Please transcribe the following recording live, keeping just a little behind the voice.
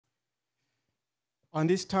On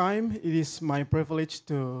this time, it is my privilege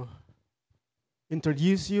to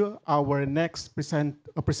introduce you our next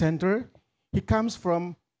presenter. He comes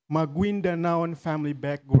from Maguindanaon family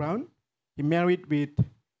background. He married with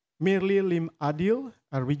Mirli Lim Adil,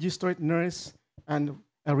 a registered nurse and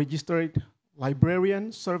a registered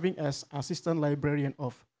librarian serving as assistant librarian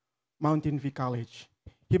of Mountain View College.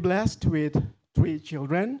 He blessed with 3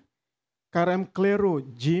 children, Karam Klero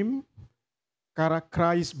Jim,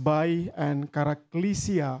 Karakrais Bai, and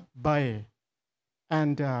Karaklesia Bai.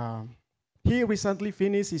 And he recently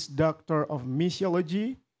finished his Doctor of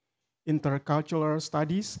Missiology, Intercultural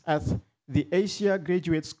Studies at the Asia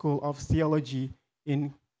Graduate School of Theology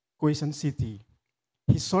in Quezon City.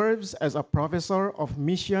 He serves as a professor of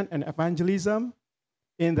mission and evangelism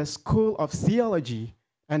in the School of Theology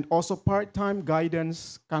and also part-time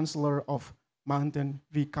guidance counselor of Mountain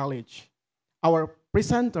View College. Our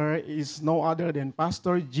presenter is no other than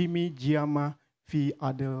Pastor Jiamah V.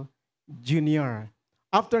 Adil Jr.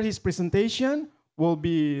 After his presentation, we'll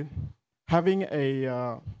be having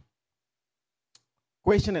a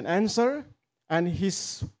question and answer, and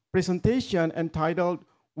his presentation entitled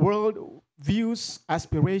Worldviews,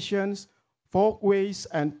 Aspirations, Folkways,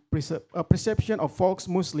 and Perception of Folks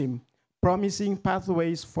Muslim, Promising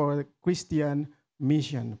Pathways for Christian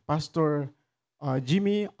Mission. Pastor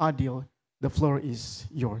Jimmy Adil, the floor is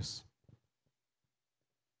yours.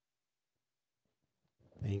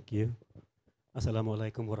 Thank you.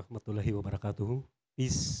 Assalamualaikum warahmatullahi wabarakatuh.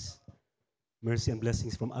 Peace, mercy, and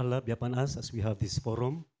blessings from Allah be upon us as we have this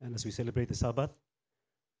forum and as we celebrate the Sabbath.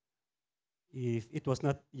 If it was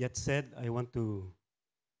not yet said, I want to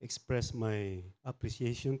express my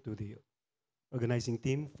appreciation to the organizing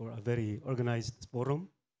team for a very organized forum.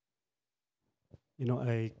 You know,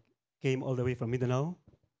 I came all the way from Mindanao,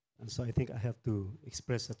 and so I think I have to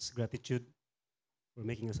express such gratitude for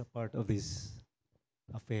making us a part of this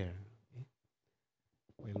affair. Okay.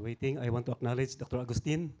 While waiting, I want to acknowledge Dr.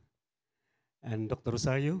 Agustin and Dr.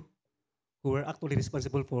 Rosario, who were actually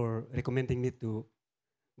responsible for recommending me to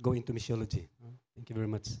go into missiology. Thank you very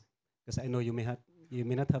much. Because I know you may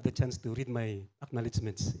not have the chance to read my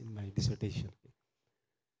acknowledgements in my dissertation.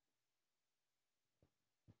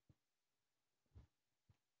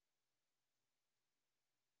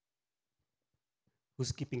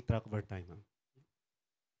 Who's keeping track of our time? Huh?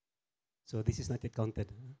 So this is not yet counted.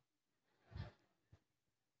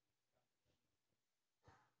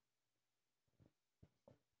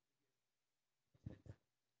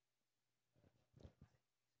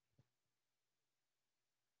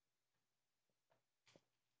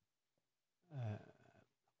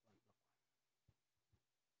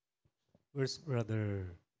 Where's Brother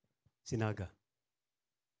Sinaga?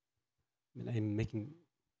 I'm making,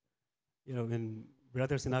 you know, when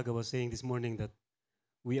Brother Sinaga was saying this morning that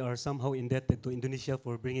we are somehow indebted to Indonesia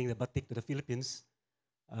for bringing the batik to the Philippines,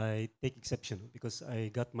 I take exception because I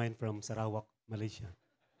got mine from Sarawak, Malaysia,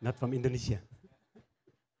 not from Indonesia.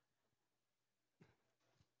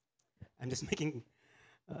 I'm just making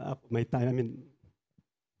up my time. I mean,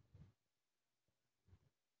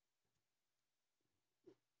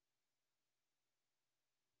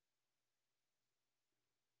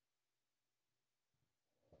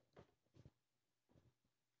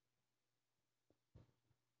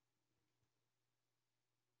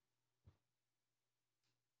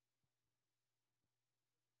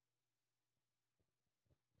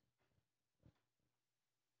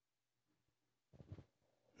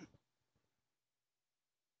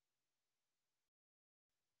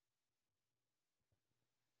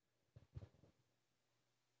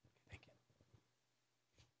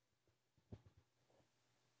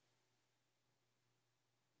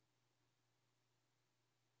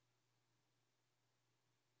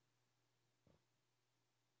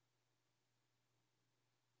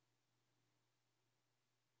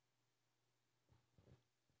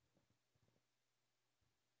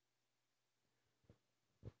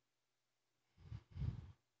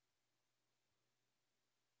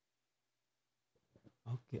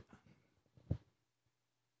 okay.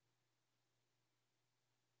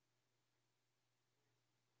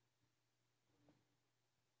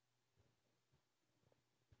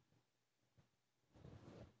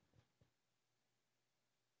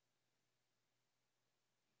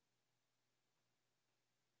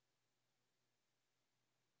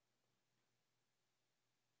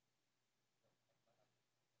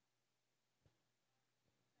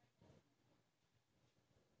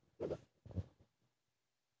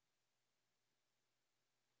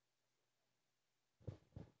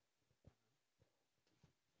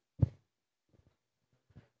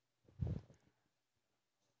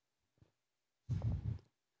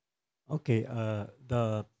 Okay,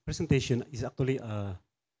 the presentation is actually,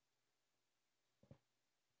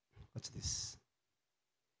 what's this?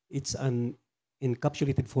 It's an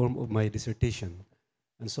encapsulated form of my dissertation.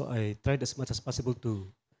 And so I tried as much as possible to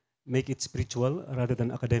make it spiritual rather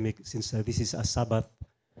than academic, since this is a Sabbath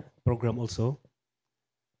program also.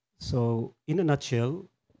 So in a nutshell,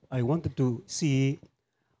 I wanted to see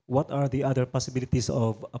what are the other possibilities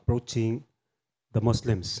of approaching the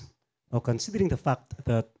Muslims. Now, considering the fact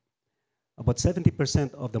that about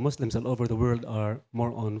 70% of the Muslims all over the world are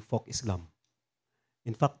more on folk Islam.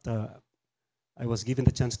 In fact, I was given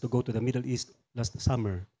the chance to go to the Middle East last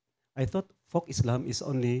summer. I thought folk Islam is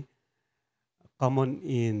only common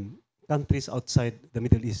in countries outside the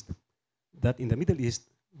Middle East. That in the Middle East,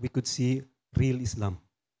 we could see real Islam.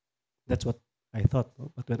 That's what I thought.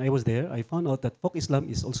 But when I was there, I found out that folk Islam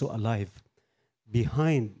is also alive.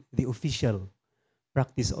 Behind the official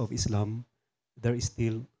practice of Islam, there is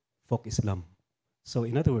still folk Islam. So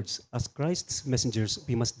in other words, as Christ's messengers,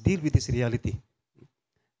 we must deal with this reality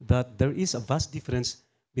that there is a vast difference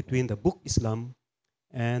between the book Islam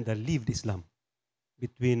and the lived Islam,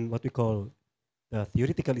 between what we call the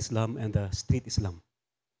theoretical Islam and the street Islam.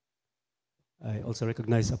 I also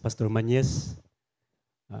recognize Pastor Mañez.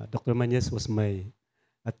 Dr. Mañez was my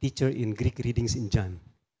teacher in Greek readings in John,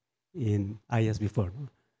 in AIIAS before. No?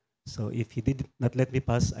 So if he did not let me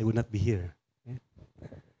pass, I would not be here. Okay?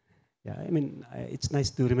 Yeah, I mean, it's nice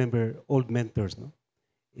to remember old mentors, no?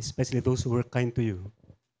 Especially those who were kind to you.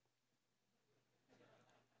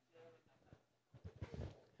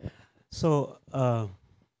 So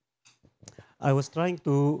I was trying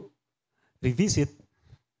to revisit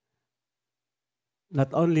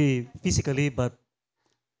not only physically but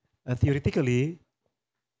theoretically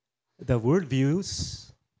the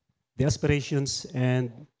worldviews, the aspirations,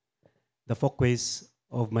 and the folkways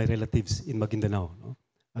of my relatives in Maguindanao. No?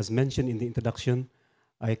 As mentioned in the introduction,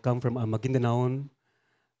 I come from a Maguindanaon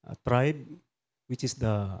tribe, which is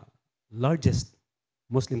the largest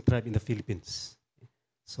Muslim tribe in the Philippines.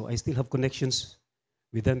 So I still have connections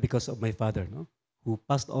with them because of my father, no? Who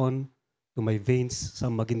passed on to my veins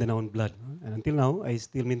some Maguindanaon blood. No? And until now, I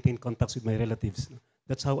still maintain contacts with my relatives. No?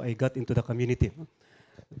 That's how I got into the community. No?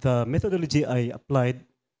 The methodology I applied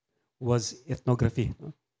was ethnography.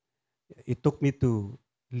 No? It took me to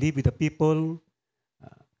live with the people,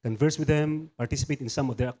 converse with them, participate in some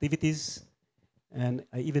of their activities, and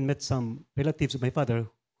I even met some relatives of my father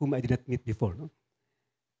whom I did not meet before. No?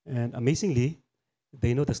 And amazingly,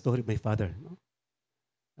 they know the story of my father. No?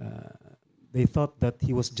 They thought that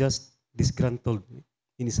he was just disgruntled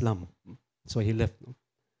in Islam, so he left. No?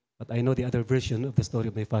 But I know the other version of the story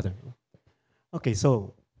of my father. No? Okay,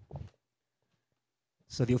 so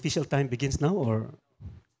the official time begins now, or?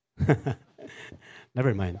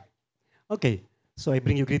 Never mind. Okay, so I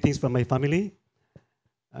bring you greetings from my family.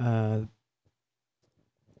 I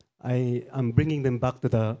am bringing them back to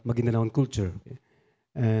the Maguindanaon culture. Okay?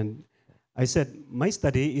 And I said, my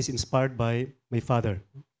study is inspired by my father.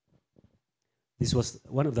 This was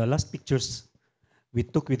one of the last pictures we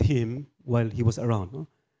took with him while he was around. No?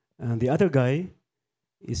 And the other guy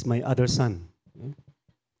is my other son, okay?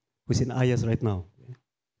 Who's in AIIAS right now. Okay?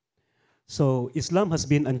 So Islam has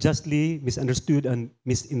been unjustly misunderstood and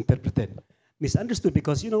misinterpreted. Misunderstood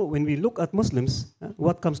because, when we look at Muslims,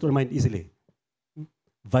 what comes to our mind easily?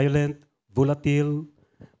 Violent, volatile,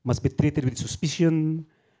 must be treated with suspicion,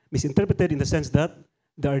 misinterpreted in the sense that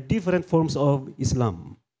there are different forms of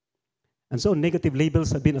Islam. And so negative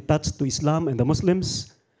labels have been attached to Islam and the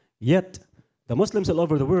Muslims, yet the Muslims all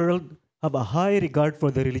over the world have a high regard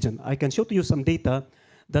for their religion. I can show to you some data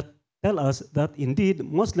that tell us that indeed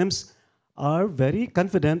Muslims are very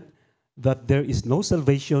confident that there is no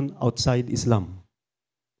salvation outside Islam.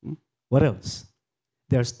 What else?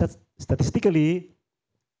 They are statistically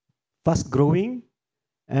fast growing,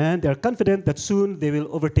 and they are confident that soon they will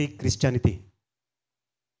overtake Christianity.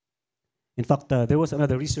 In fact, there was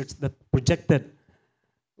another research that projected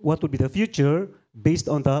what would be the future based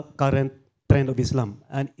on the current trend of Islam.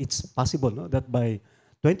 And it's possible, no, that by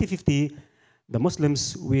 2050, the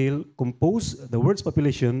Muslims will compose the world's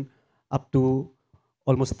population up to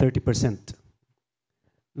almost 30%.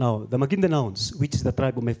 Now, the Maguindanaons, which is the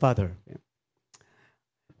tribe of my father. Okay?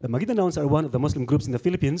 The Maguindanaons are one of the Muslim groups in the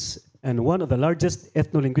Philippines and one of the largest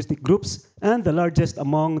ethno-linguistic groups and the largest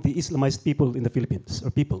among the Islamized people in the Philippines, or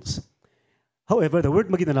peoples. However, the word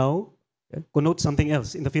Maguindanao connotes something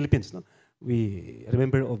else in the Philippines. No? We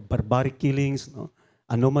remember of barbaric killings, no?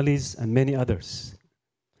 Anomalies, and many others.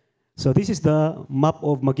 So this is the map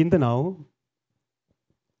of Maguindanao.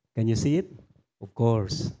 Can you see it? Of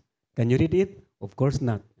course. Can you read it? Of course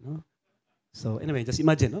not. No? So anyway, just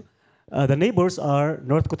imagine. No? The neighbors are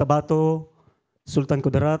North Cotabato, Sultan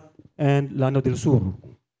Kudarat, and Llano del Sur.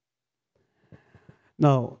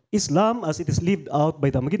 Now, Islam, as it is lived out by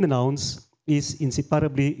the Maguindanaons, is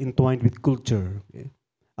inseparably entwined with culture. Okay?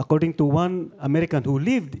 According to one American who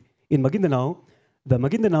lived in Maguindanao, the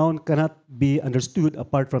Maguindanaon cannot be understood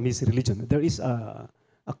apart from his religion. There is a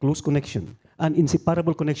close connection, an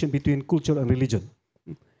inseparable connection between culture and religion.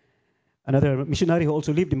 Another missionary who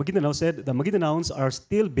also lived in Maguindanao said the Maguindanaons are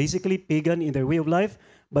still basically pagan in their way of life,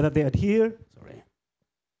 but that they adhere,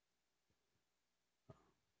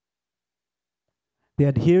 they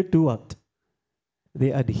adhere to what?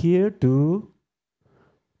 They adhere to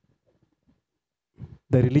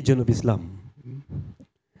the religion of Islam.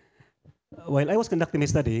 While I was conducting my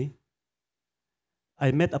study,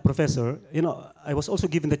 I met a professor. You know, I was also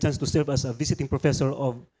given the chance to serve as a visiting professor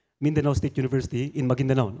of Mindanao State University in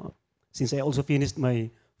Maguindanao, no? Since I also finished my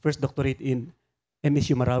first doctorate in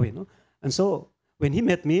MSU Marawi. No? And so when he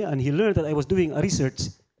met me and he learned that I was doing a research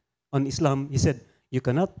on Islam, he said, you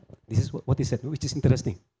cannot, this is what he said, which is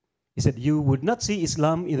interesting. He said, you would not see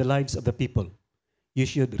Islam in the lives of the people. You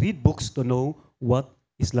should read books to know what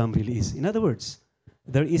Islam really is. In other words,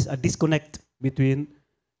 there is a disconnect between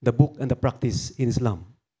the book and the practice in Islam.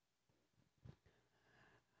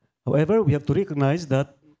 However, we have to recognize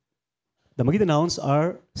that the Maguindanaons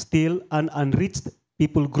are still an unreached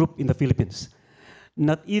people group in the Philippines.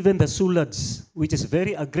 Not even the Sulads, which is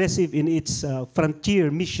very aggressive in its frontier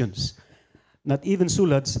missions, not even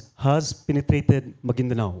Sulads has penetrated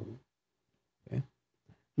Maguindanao. Okay.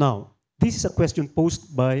 Now, this is a question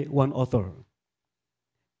posed by one author.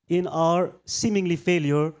 In our seemingly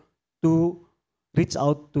failure to reach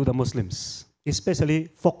out to the Muslims, especially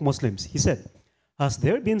folk Muslims, he said, has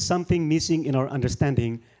there been something missing in our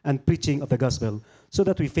understanding and preaching of the gospel so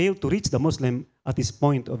that we fail to reach the Muslim at his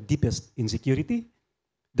point of deepest insecurity?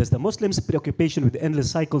 Does the Muslim's preoccupation with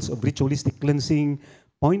endless cycles of ritualistic cleansing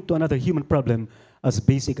point to another human problem as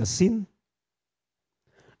basic as sin?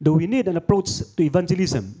 Do we need an approach to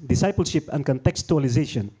evangelism, discipleship, and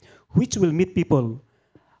contextualization which will meet people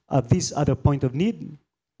at this other point of need?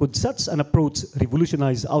 Could such an approach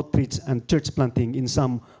revolutionize outreach and church planting in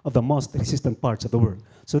some of the most resistant parts of the world?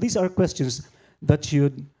 So these are questions that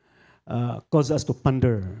should cause us to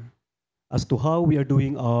ponder as to how we are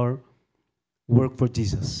doing our work for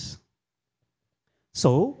Jesus.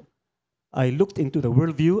 So I looked into the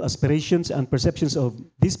worldview, aspirations, and perceptions of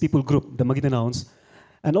this people group, the Maguindanaons,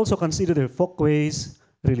 and also considered their folkways,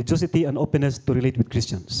 religiosity, and openness to relate with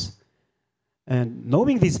Christians. And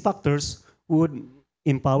knowing these factors would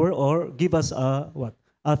empower or give us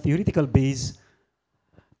a theoretical base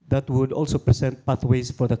that would also present pathways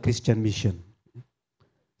for the Christian mission.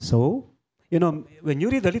 So, you know, when you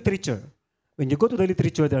read the literature, when you go to the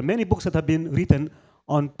literature, there are many books that have been written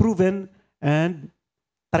on proven and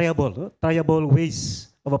triable ways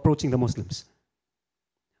of approaching the Muslims.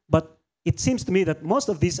 But it seems to me that most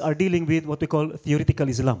of these are dealing with what we call theoretical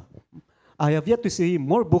Islam. I have yet to see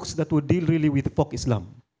more books that would deal really with folk Islam.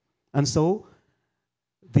 And so,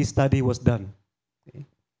 this study was done. Okay?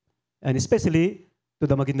 And especially to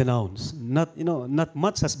the Maguindanaons. Not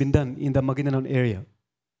much has been done in the Maguindanaon area.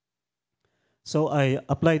 So I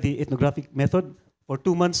applied the ethnographic method. For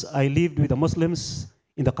 2 months, I lived with the Muslims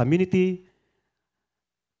in the community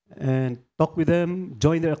and talked with them,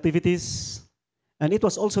 joined their activities. And it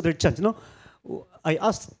was also their chance. You know, I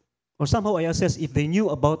asked, or somehow I assessed if they knew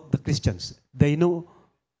about the Christians. They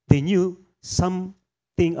knew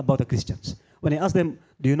something about the Christians. When I asked them,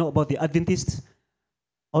 do you know about the Adventists?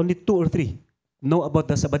 Only 2 or 3 know about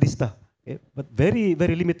the Sabadista, okay? But very,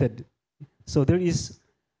 very limited. So there is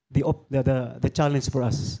the challenge for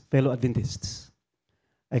us, fellow Adventists.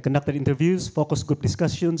 I conducted interviews, focus group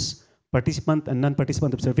discussions, participant and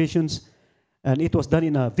non-participant observations, and it was done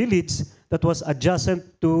in a village that was adjacent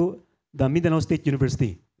to the Mindanao State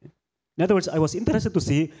University. In other words, I was interested to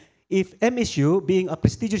see if MSU, being a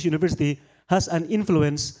prestigious university, has an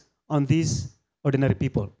influence on these ordinary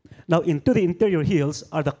people. Now, into the interior hills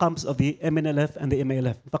are the camps of the MNLF and the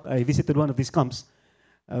MALF. In fact, I visited one of these camps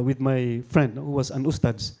with my friend who was an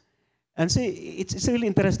Ustads. And see, it's really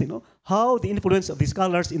interesting, no? How the influence of the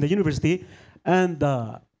scholars in the university and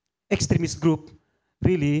the extremist group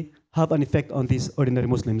really have an effect on these ordinary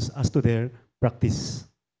Muslims as to their practice.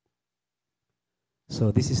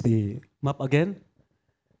 So this is the map again.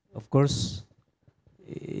 Of course,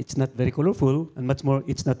 it's not very colorful, and much more,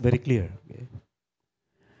 it's not very clear. Okay.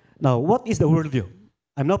 Now, what is the worldview?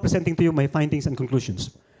 I'm now presenting to you my findings and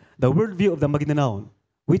conclusions. The worldview of the Maguindanaon,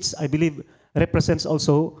 which I believe represents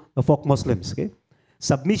also the folk Muslims. Okay?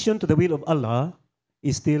 Submission to the will of Allah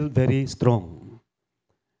is still very strong.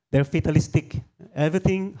 They're fatalistic.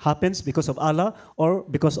 Everything happens because of Allah or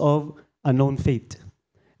because of a known fate.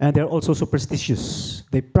 And they're also superstitious.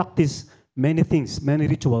 They practice many things, many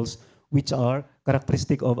rituals, which are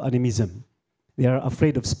characteristic of animism. They are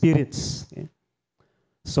afraid of spirits. Okay?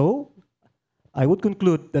 So, I would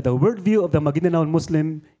conclude that the worldview of the Maguindanaon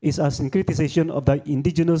Muslim is a syncretization of the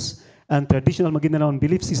indigenous and traditional Maguindanaon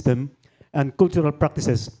belief system and cultural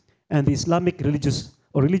practices, and the Islamic religious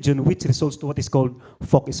or religion which results to what is called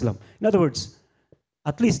folk Islam. In other words,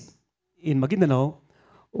 at least in Maguindanao,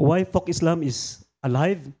 why folk Islam is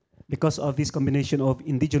alive because of this combination of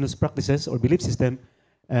indigenous practices or belief system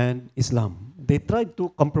and Islam. They tried to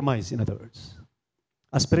compromise, in other words.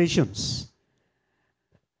 Aspirations.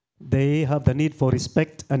 They have the need for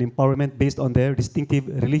respect and empowerment based on their distinctive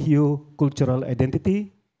religio-cultural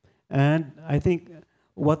identity. And I think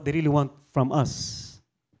what they really want from us,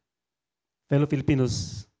 fellow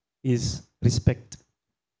Filipinos, is respect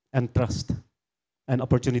and trust and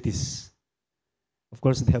opportunities. Of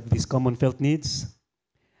course, they have these common felt needs.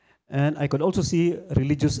 And I could also see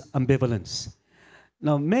religious ambivalence.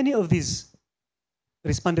 Now, many of these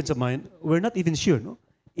respondents of mine were not even sure, no,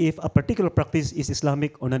 if a particular practice is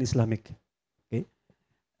Islamic or non-Islamic. Okay?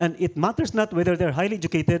 And it matters not whether they're highly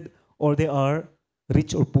educated or they are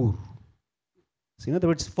rich or poor. So in other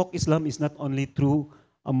words, folk Islam is not only true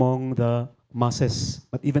among the masses,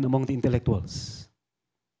 but even among the intellectuals.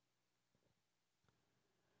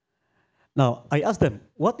 Now, I asked them,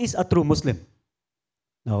 what is a true Muslim?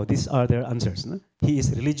 Now, these are their answers. No? He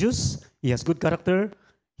is religious, he has good character,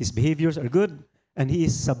 his behaviors are good, and he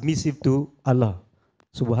is submissive to Allah,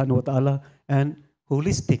 subhanahu wa ta'ala, and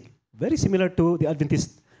holistic, very similar to the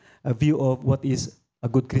Adventist view of what is a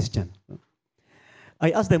good Christian.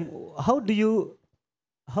 I asked them, how do you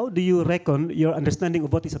reckon your understanding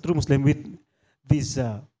of what is a true Muslim with these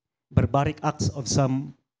barbaric acts of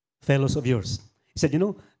some fellows of yours? He said,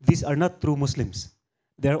 these are not true Muslims.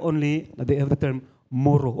 They are only, they have the term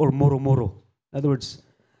moro or moro. In other words,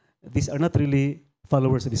 these are not really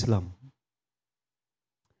followers of Islam.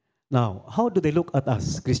 Now, how do they look at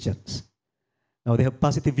us, Christians? Now, they have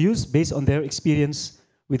positive views based on their experience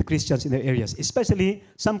with Christians in their areas, especially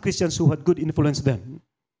some Christians who had good influence them.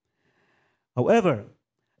 However,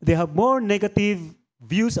 they have more negative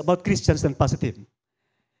views about Christians than positive,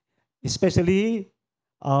 especially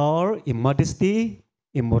our immodesty,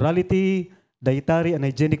 immorality, dietary and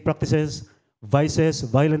hygienic practices, vices,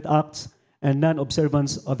 violent acts, and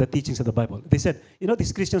non-observance of the teachings of the Bible. They said,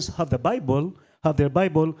 these Christians have their Bible,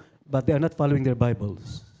 but they are not following their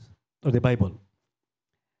Bibles, or the Bible.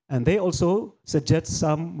 And they also suggest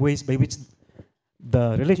some ways by which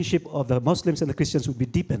the relationship of the Muslims and the Christians would be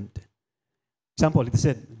deepened. Example, they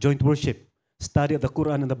said, joint worship, study of the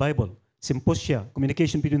Quran and the Bible, symposia,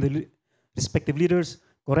 communication between the respective leaders,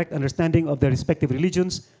 correct understanding of their respective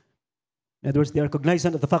religions. In other words, they are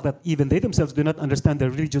cognizant of the fact that even they themselves do not understand their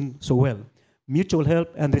religion so well. Mutual help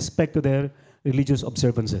and respect to their religious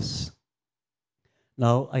observances.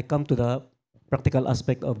 Now, I come to the practical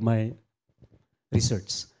aspect of my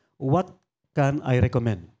research. What can I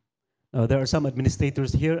recommend? Now, there are some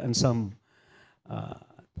administrators here and some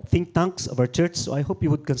think tanks of our church, so I hope you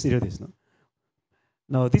would consider this. No?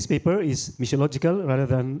 Now, this paper is missiological rather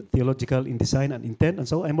than theological in design and intent, and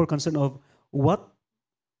so I'm more concerned of what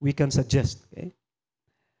we can suggest. Okay?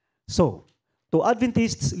 So, to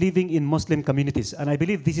Adventists living in Muslim communities, and I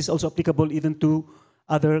believe this is also applicable even to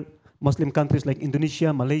other Muslim countries like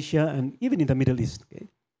Indonesia, Malaysia, and even in the Middle East. Okay?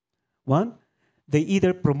 One, they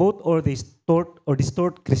either promote or they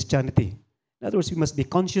distort Christianity. In other words, we must be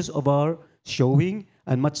conscious of our showing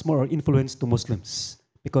and much more our influence to Muslims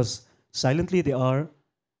because silently they are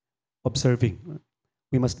observing.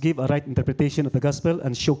 We must give a right interpretation of the gospel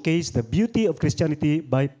and showcase the beauty of Christianity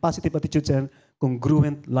by positive attitudes and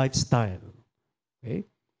congruent lifestyle. Okay?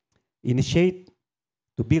 Initiate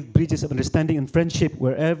to build bridges of understanding and friendship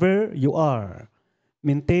wherever you are.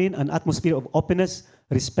 Maintain an atmosphere of openness,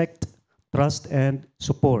 respect, trust, and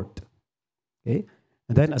support. Okay?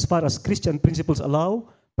 And then as far as Christian principles allow,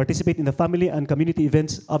 participate in the family and community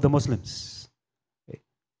events of the Muslims. Okay?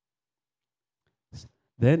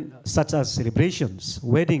 Then, such as celebrations,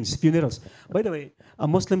 weddings, funerals. By the way,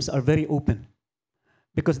 Muslims are very open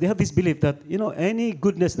because they have this belief that, any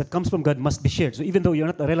goodness that comes from God must be shared. So even though you're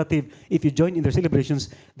not a relative, if you join in their celebrations,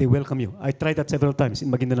 they welcome you. I tried that several times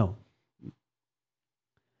in Maguindanao.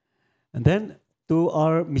 And then, to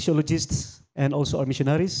our missiologists and also our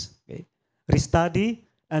missionaries, okay, restudy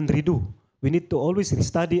and redo. We need to always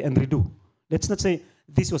restudy and redo. Let's not say,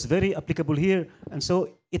 this was very applicable here, and so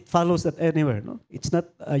it follows that anywhere. No? It's not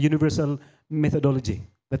a universal methodology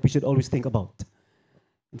that we should always think about.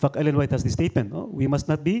 In fact, Ellen White has this statement, no? We must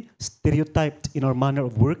not be stereotyped in our manner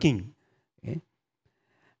of working. Okay?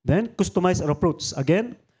 Then, customize our approach.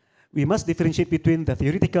 Again, we must differentiate between the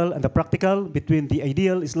theoretical and the practical, between the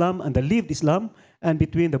ideal Islam and the lived Islam, and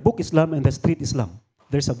between the book Islam and the street Islam.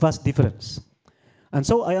 There's a vast difference. And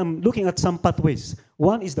so I am looking at some pathways.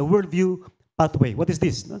 One is the worldview pathway. What is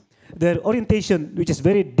this? No? Their orientation, which is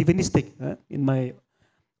very divinistic, in my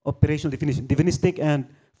operational definition, divinistic and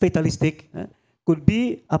fatalistic, could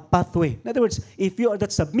be a pathway. In other words, if you are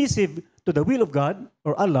that submissive to the will of God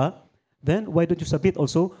or Allah, then why don't you submit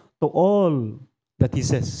also to all that He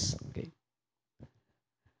says? Okay.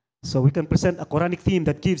 So we can present a Quranic theme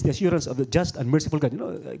that gives the assurance of the just and merciful God. You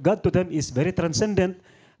know, God to them is very transcendent,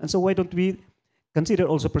 and so why don't we consider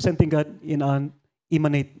also presenting God in an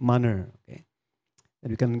immanent manner? Okay.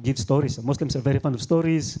 And we can give stories. Muslims are very fond of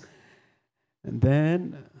stories. And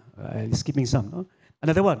then, skipping some. No?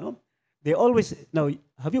 Another one. No? They always, now,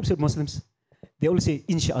 have you observed Muslims? They always say,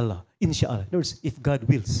 inshallah, inshallah. In other words, if God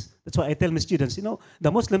wills. That's why I tell my students, you know,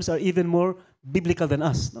 the Muslims are even more biblical than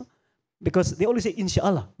us. No? Because they always say,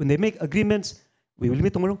 inshallah. When they make agreements, we will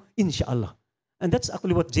meet tomorrow, inshallah. And that's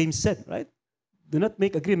actually what James said, right? Do not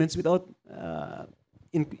make agreements without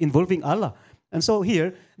involving Allah. And so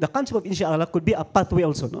here, the concept of inshallah could be a pathway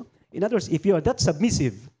also. No? In other words, if you are that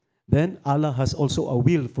submissive, then Allah has also a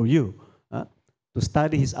will for you to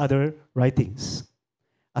study His other writings.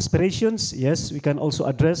 Aspirations, yes, we can also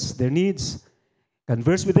address their needs,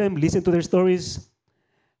 converse with them, listen to their stories.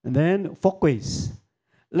 And then folkways.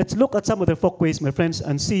 Let's look at some of the folkways, my friends,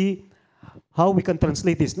 and see how we can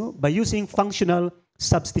translate this, no? By using functional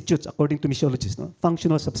substitutes, according to missiologists, no?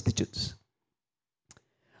 Functional substitutes.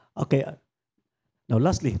 Okay, now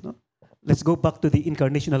lastly, no? Let's go back to the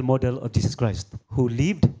incarnational model of Jesus Christ, who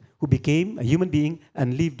lived, who became a human being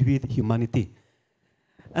and lived with humanity.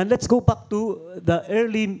 And let's go back to the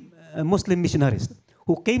early Muslim missionaries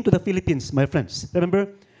who came to the Philippines, my friends. Remember,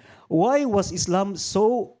 why was Islam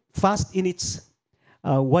so fast in its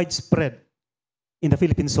widespread in the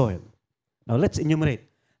Philippine soil? Now let's enumerate.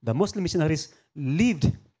 The Muslim missionaries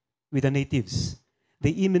lived with the natives.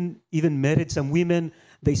 They even married some women.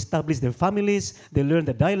 They established their families. They learned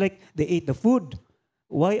the dialect. They ate the food.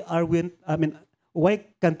 Why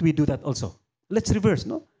can't we do that also? Let's reverse,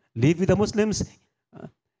 no? Live with the Muslims,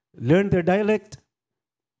 learn their dialect,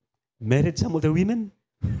 married some of the women.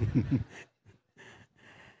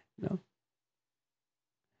 No?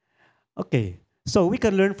 Okay, so we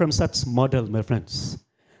can learn from such model, my friends.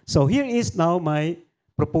 So here is now my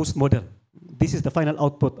proposed model. This is the final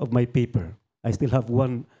output of my paper. I still have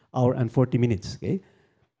 1 hour and 40 minutes. Okay?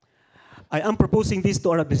 I am proposing this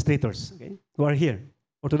to our administrators, okay, who are here,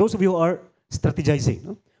 or to those of you who are strategizing.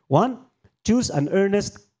 No? 1, choose an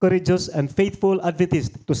earnest, courageous, and faithful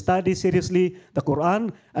Adventist to study seriously the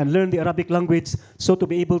Quran and learn the Arabic language so to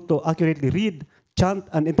be able to accurately read, chant,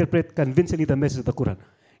 and interpret convincingly the message of the Quran.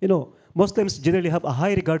 You know, Muslims generally have a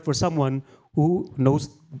high regard for someone who knows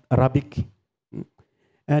Arabic.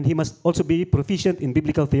 And he must also be proficient in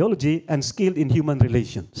biblical theology and skilled in human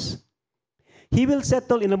relations. He will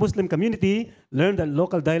settle in a Muslim community, learn the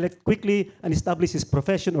local dialect quickly, and establish his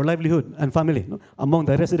profession or livelihood and family, no, among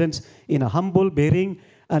the residents in a humble bearing,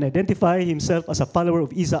 and identify himself as a follower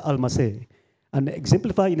of Isa al-Masih, and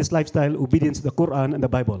exemplify in his lifestyle obedience to the Quran and the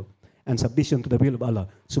Bible, and submission to the will of Allah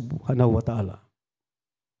subhanahu wa ta'ala.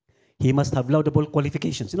 He must have laudable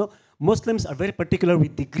qualifications. You know, Muslims are very particular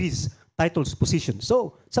with degrees, titles, positions.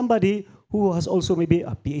 So somebody who has also maybe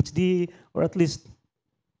a PhD, or at least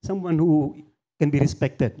someone who can be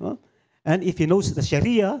respected. No? And if he knows the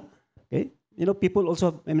Sharia, okay, you know, people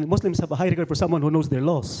also, Muslims have a high regard for someone who knows their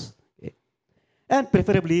laws. Okay? And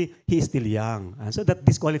preferably, he is still young. And so that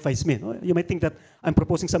disqualifies me. No? You might think that I'm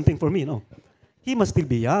proposing something for me. No. He must still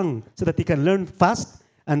be young so that he can learn fast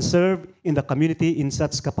and serve in the community in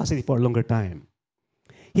such capacity for a longer time.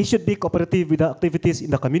 He should be cooperative with the activities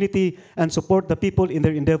in the community and support the people in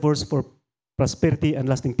their endeavors for prosperity and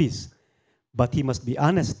lasting peace. But he must be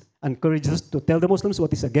honest and courageous to tell the Muslims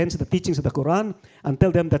what is against the teachings of the Quran and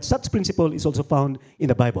tell them that such principle is also found in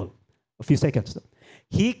the Bible. A few seconds.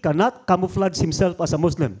 He cannot camouflage himself as a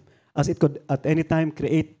Muslim, as it could at any time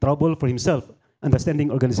create trouble for himself and the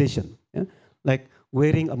standing organization. Yeah? Like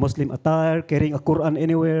wearing a Muslim attire, carrying a Quran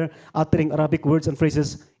anywhere, uttering Arabic words and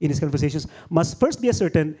phrases in his conversations, must first be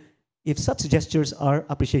ascertained if such gestures are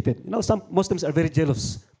appreciated. You know, some Muslims are very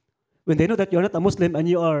jealous. When they know that you're not a Muslim and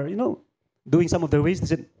you are, you know, doing some of their ways, they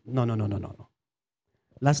said, no.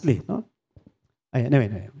 Lastly, no?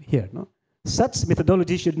 Anyway, here, no? Such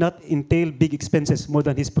methodology should not entail big expenses more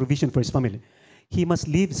than his provision for his family. He must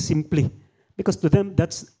live simply Because to them,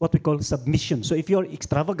 that's what we call submission. So if you're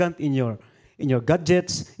extravagant in your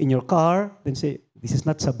gadgets, in your car, then say, this is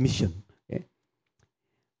not submission. Okay?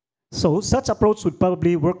 So such approach would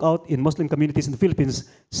probably work out in Muslim communities in the Philippines,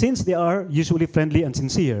 since they are usually friendly and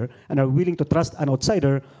sincere and are willing to trust an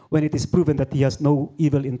outsider when it is proven that he has no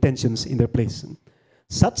evil intentions in their place.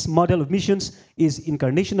 Such model of missions is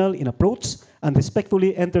incarnational in approach and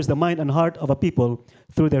respectfully enters the mind and heart of a people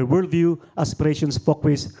through their worldview, aspirations,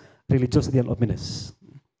 folkways, religiosity, and openness.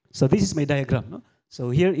 So this is my diagram. No? So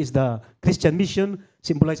here is the Christian mission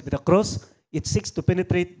symbolized by the cross. It seeks to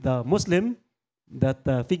penetrate the Muslim, that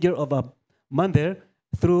figure of a man there,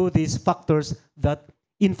 through these factors that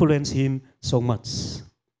influence him so much.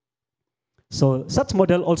 So such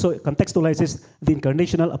model also contextualizes the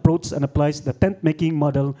incarnational approach and applies the tent-making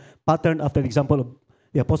model patterned after the example of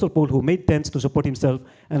the Apostle Paul, who made tents to support himself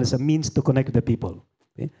and as a means to connect with the people.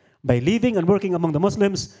 Okay? By living and working among the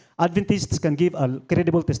Muslims, Adventists can give a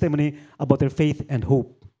credible testimony about their faith and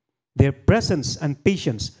hope. Their presence and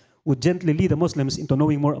patience would gently lead the Muslims into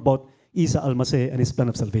knowing more about Isa al-Masih and his plan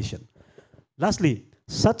of salvation. Lastly,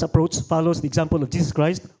 such approach follows the example of Jesus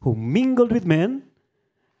Christ, who mingled with men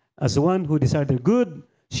as one who desired their good,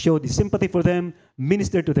 showed his sympathy for them,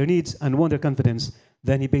 ministered to their needs, and won their confidence.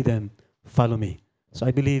 Then he bade them, follow me. So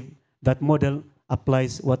I believe that model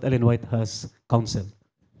applies what Ellen White has counseled.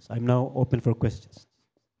 So I'm now open for questions.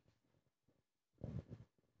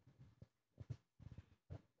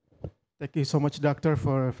 Thank you so much, Doctor,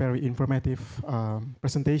 for a very informative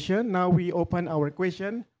presentation. Now we open our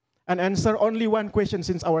question and answer only one question,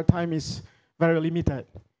 since our time is very limited.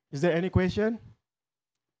 Is there any question?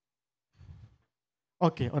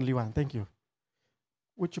 Okay, only one. Thank you.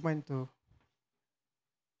 Would you mind to?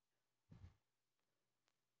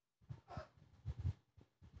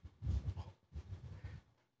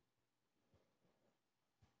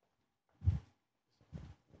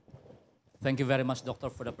 Thank you very much, Doctor,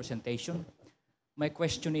 for the presentation. My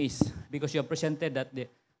question is, because you have presented that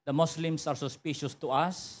the Muslims are suspicious to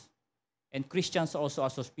us, and Christians also are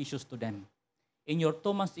suspicious to them. In your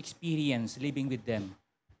 2 months experience living with them,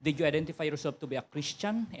 did you identify yourself to be a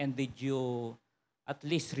Christian, and did you at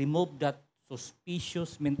least remove that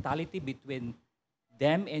suspicious mentality between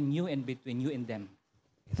them and you, and between you and them?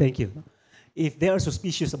 Thank you. If they are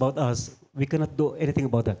suspicious about us, we cannot do anything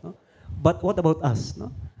about that. No? But what about us?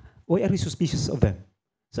 No? Why are we suspicious of them?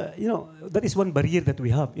 So, that is one barrier that we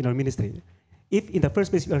have in our ministry. If in the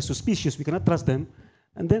first place we are suspicious, we cannot trust them,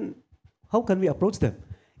 and then how can we approach them?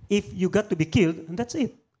 If you got to be killed, and that's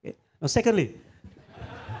it. Okay? Now, secondly,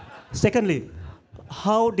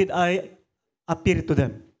 how did I appear to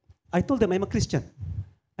them? I told them I'm a Christian.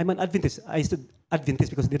 I'm an Adventist. I said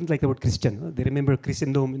Adventist because they didn't like the word Christian. They remember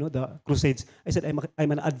Christendom, the Crusades. I said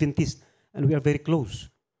I'm an Adventist, and we are very close.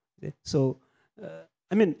 Okay? So,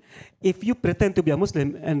 if you pretend to be a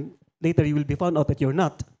Muslim and later you will be found out that you're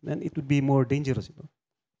not, then it would be more dangerous.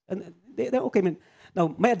 And they're okay.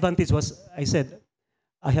 Now, my advantage was, I said,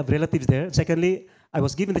 I have relatives there. Secondly, I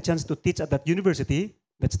was given the chance to teach at that university,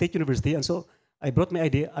 that state university, and so I brought my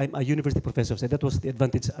idea. I'm a university professor, so that was the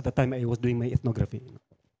advantage at the time I was doing my ethnography.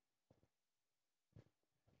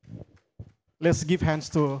 Let's give hands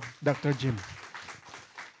to Dr. Jim.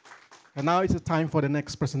 And now it's time for the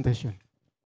next presentation.